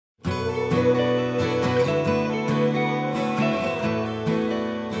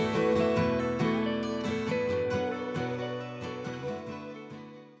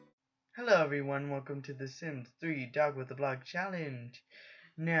everyone, welcome to The Sims 3 Dog with a Blog Challenge.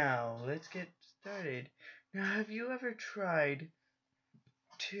 Now, let's get started. Now, have you ever tried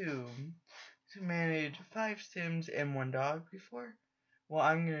to manage 5 Sims and 1 dog before? Well,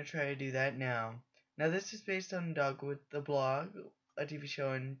 I'm going to try to do that now. Now, this is based on Dog with the Blog, a TV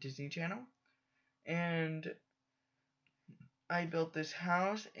show on Disney Channel. And I built this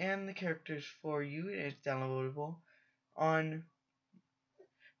house and the characters for you, and it's downloadable on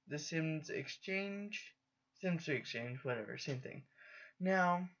the Sims Exchange, Sims 3 Exchange, whatever, same thing.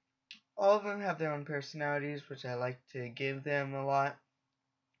 Now, all of them have their own personalities, which I like to give them a lot.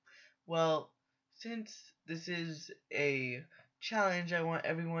 Well, since this is a challenge, I want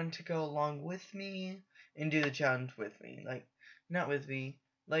everyone to go along with me and do the challenge with me. Not with me,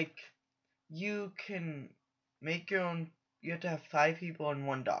 you can make your own. You have to have 5 people and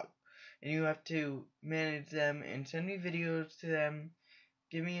 1 dog, and you have to manage them and send me videos to them.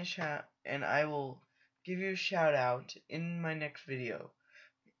 Give me a shout, and I will give you a shout out in my next video.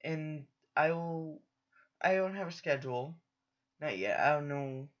 And I don't have a schedule, not yet. I don't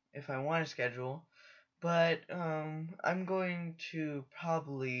know if I want a schedule, but I'm going to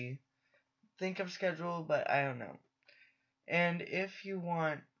probably think of a schedule, but I don't know. And if you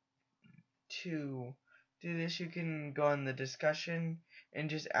want to do this, you can go on the discussion and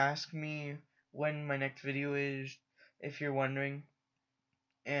just ask me when my next video is, if you're wondering.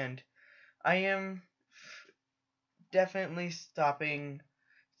 And I am definitely stopping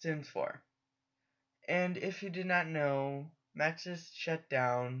Sims 4. And if you did not know, Maxis shut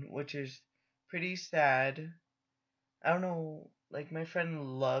down, which is pretty sad. I don't know, my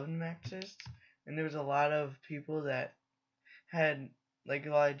friend loved Maxis, and there was a lot of people that had, a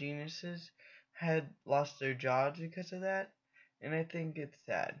lot of geniuses, had lost their jobs because of that. And I think it's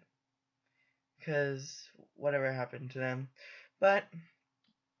sad, because whatever happened to them. But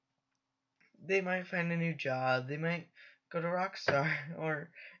they might find a new job, they might go to Rockstar, or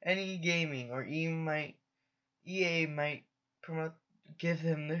any gaming, or EA might give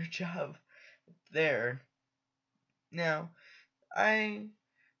them their job there. Now, I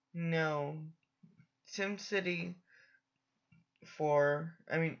know SimCity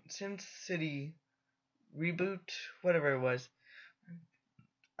SimCity Reboot, whatever it was.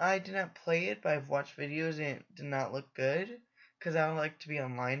 I did not play it, but I've watched videos and it did not look good, because I don't like to be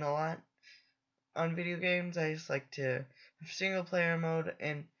online a lot on video games. I just like to have single player mode,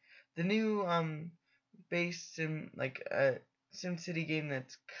 and the new base sim, SimCity game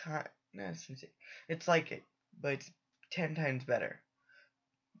that's not SimCity, it's like it, but it's 10 times better.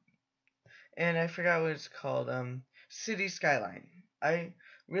 And I forgot what it's called, City Skyline. I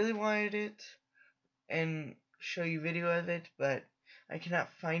really wanted it and show you video of it, but I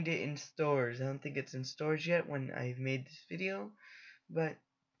cannot find it in stores. I don't think it's in stores yet when I've made this video, but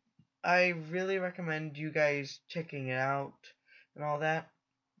I really recommend you guys checking it out and all that.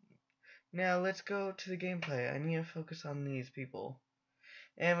 Now let's go to the gameplay. I need to focus on these people.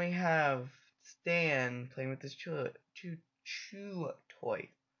 And we have Stan playing with this chew toy.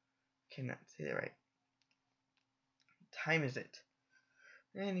 Cannot say that right. What time is it?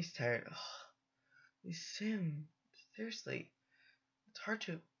 And he's tired. Ugh. These Sims, seriously, it's hard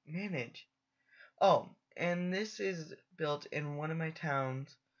to manage. Oh, and this is built in one of my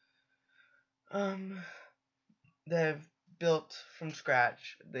towns. That I've built from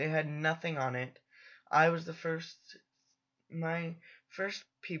scratch. They had nothing on it. I was the first. My first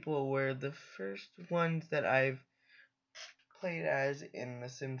people were the first ones that I've played as in The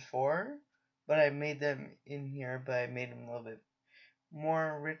Sims 4, but I made them in here, but I made them a little bit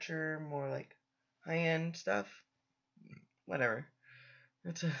more richer, more high-end stuff. Whatever.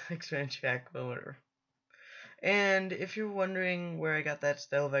 It's an expansion pack, but whatever. And if you're wondering where I got that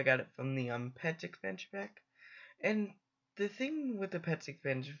stove, I got it from the Pets expansion pack. And the thing with the Pets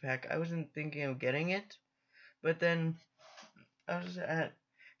expansion pack, I wasn't thinking of getting it, but then I was at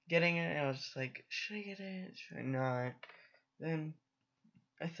getting it, and I was just like, should I get it? Should I not? Then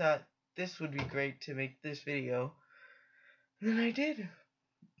I thought this would be great to make this video. And then I did.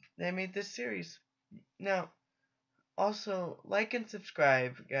 I made this series. Now, also, like and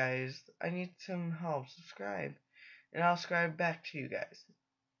subscribe, guys. I need some help. Subscribe. And I'll subscribe back to you guys.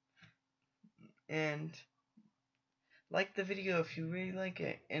 And like the video if you really like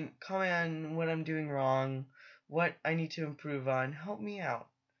it. And comment on what I'm doing wrong, what I need to improve on. Help me out.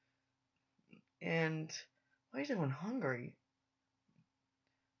 And why is everyone hungry?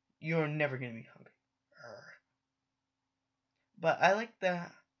 You're never going to be hungry. But I like the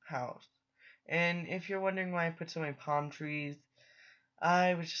house. And if you're wondering why I put so many palm trees,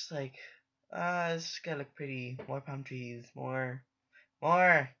 I was just like, this is gotta look pretty. More palm trees. More.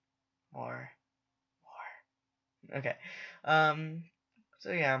 Okay.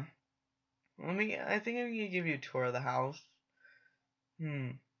 So yeah. I think I'm gonna give you a tour of the house.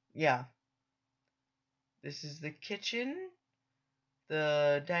 Yeah. This is the kitchen,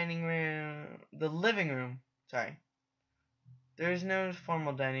 the dining room, the living room. Sorry. There is no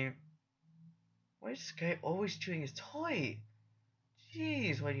formal dining. Why is this guy always chewing his toy?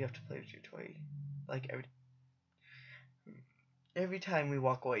 Jeez, why do you have to play with your toy? Like every time we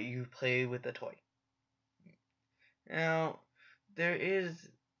walk away, you play with the toy. Now, there is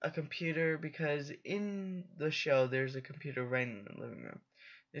a computer because in the show there's a computer right in the living room.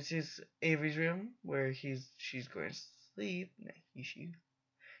 This is Avery's room where she's going to sleep. No,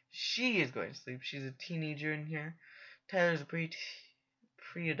 she is going to sleep. She's a teenager in here. Tyler's a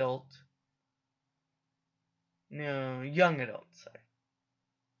pre-adult. No, young adult. Sorry.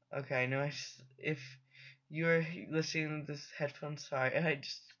 Okay, I know. If you're listening to this headphone, sorry, I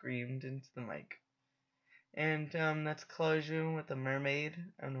just screamed into the mic. And that's Chloe's room with the mermaid.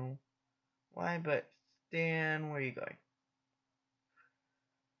 I don't know why, but Stan, where are you going?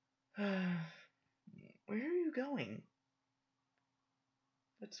 Where are you going?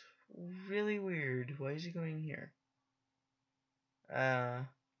 That's really weird. Why is he going here? Aw.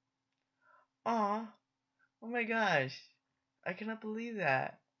 Oh my gosh. I cannot believe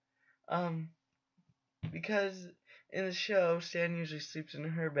that. Um, because in the show, Stan usually sleeps in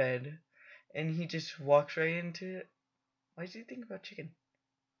her bed, and he just walks right into it. Why does he think about chicken?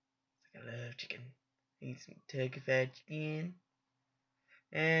 It's like, I love chicken. I eat some turkey fried chicken.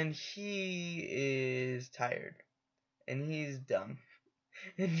 And he is tired. And he's dumb.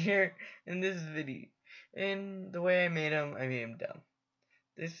 And here, in this video, in the way I made him dumb.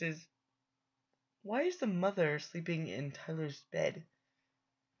 This is... Why is the mother sleeping in Tyler's bed?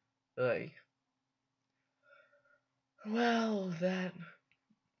 Ugh. Well, that...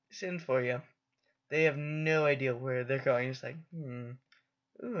 sin for you. They have no idea where they're going. It's like, ooh,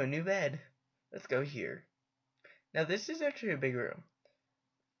 a new bed. Let's go here. Now, this is actually a big room.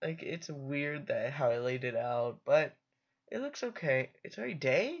 Like, it's weird that how I laid it out, but it looks okay. It's already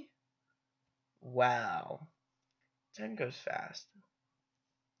day? Wow. Time goes fast.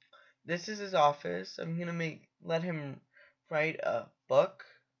 This is his office. I'm gonna let him write a book.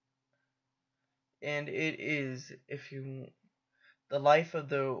 And it is, the life of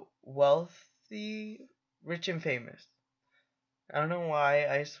the wealthy, rich and famous. I don't know why,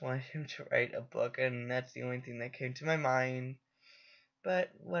 I just wanted him to write a book, and that's the only thing that came to my mind.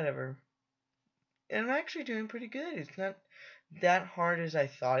 But, whatever. And I'm actually doing pretty good. It's not that hard as I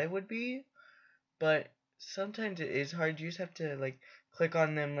thought it would be, but sometimes it is hard. You just have to, like, click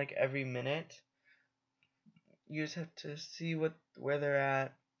on them, like, every minute. You just have to see where they're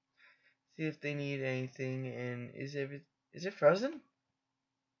at, see if they need anything, and is it frozen?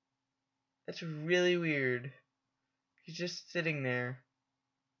 That's really weird. He's just sitting there.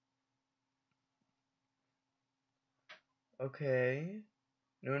 Okay.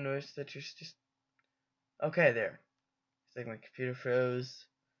 No notice that you're just... Okay, there. It's like my computer froze.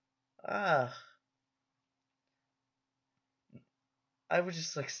 Ah. I was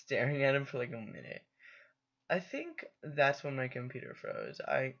just like staring at him for like a minute. I think that's when my computer froze.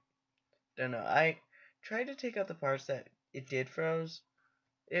 I don't know. I tried to take out the parts that it did froze.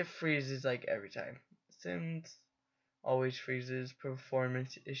 It freezes like every time. Sims always freezes.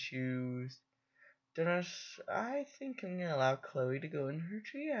 Performance issues. Don't know. I think I'm gonna allow Chloe to go in her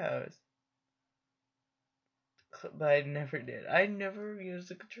treehouse. But I never did. I never used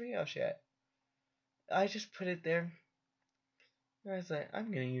the treehouse yet. I just put it there. I was like,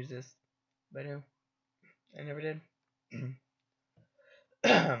 I'm gonna use this. But no, I never did.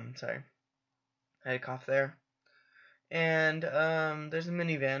 Sorry. I had a cough there. And there's a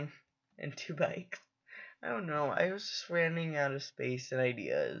minivan and two bikes. I don't know. I was just running out of space and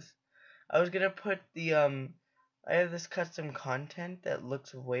ideas. I was gonna put the I have this custom content that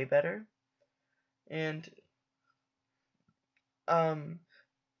looks way better. And um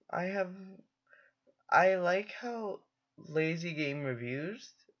I like how Lazy Game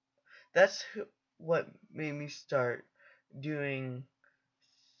Reviews, that's what made me start doing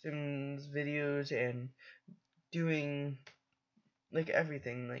Sims videos and doing like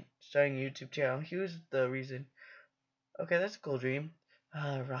everything, like starting a YouTube channel. He was the reason. Okay, that's a cool dream.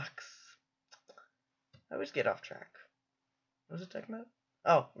 Rocks. I always get off track. What was it talking about?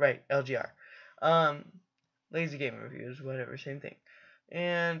 Oh, right, LGR. Um, Lazy Game Reviews, whatever, same thing.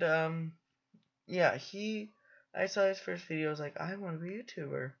 And yeah, I saw his first video. I was like, I want to be a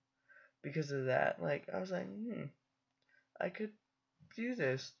YouTuber because of that. Like, I was like, I could do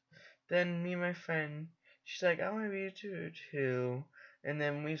this. Then me and my friend, she's like, I want to be a YouTuber too. And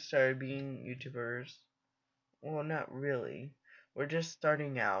then we started being YouTubers. well, not really. We're just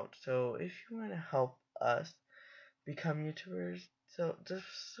starting out. So if you want to help us become YouTubers, so just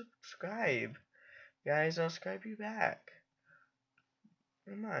subscribe. Guys, I'll subscribe you back.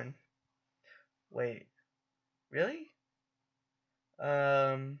 Come on. Wait. Really?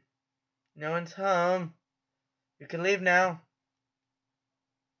 No one's home. You can leave now.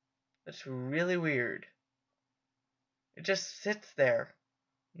 That's really weird. It just sits there.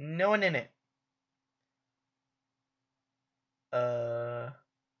 No one in it.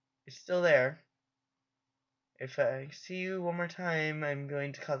 It's still there. If I see you one more time, I'm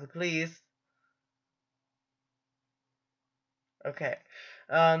going to call the police. Okay.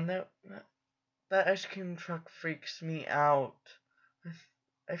 That ice cream truck freaks me out.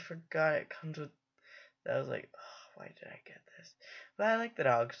 I forgot it comes with. I was like, oh, why did I get this? But I like the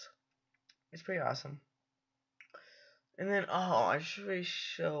dogs. It's pretty awesome. And then, oh, I should really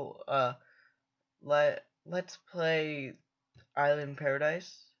show. Let's play Island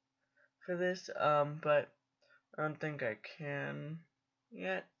Paradise for this. But I don't think I can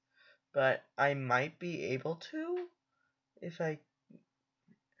yet. But I might be able to if I,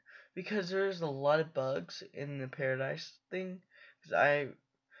 because there's a lot of bugs in the Paradise thing. Because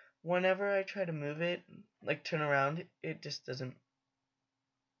whenever I try to move it, like turn around, it just doesn't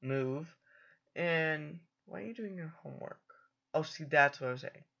move. And why are you doing your homework? Oh, see, that's what I was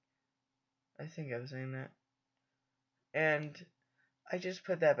saying. I think I was saying that. And I just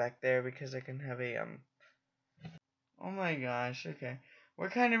put that back there because I can have a oh my gosh, okay. We're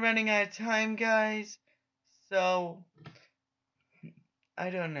kind of running out of time, guys. So I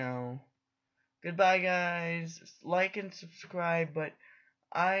don't know. Goodbye, guys. Like and subscribe, but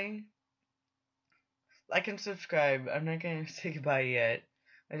I like and subscribe. I'm not gonna say goodbye yet.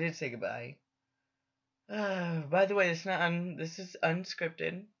 I did say goodbye. By the way, this is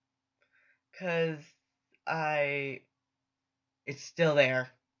unscripted, cause it's still there.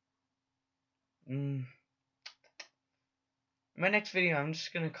 My next video, I'm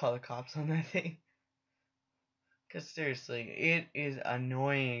just gonna call the cops on that thing. Cause seriously, it is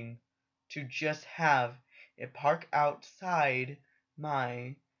annoying to just have it park outside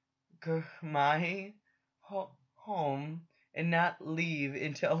my home and not leave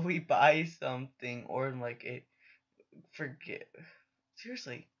until we buy something or like it. Forget.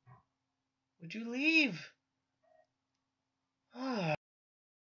 Seriously, would you leave?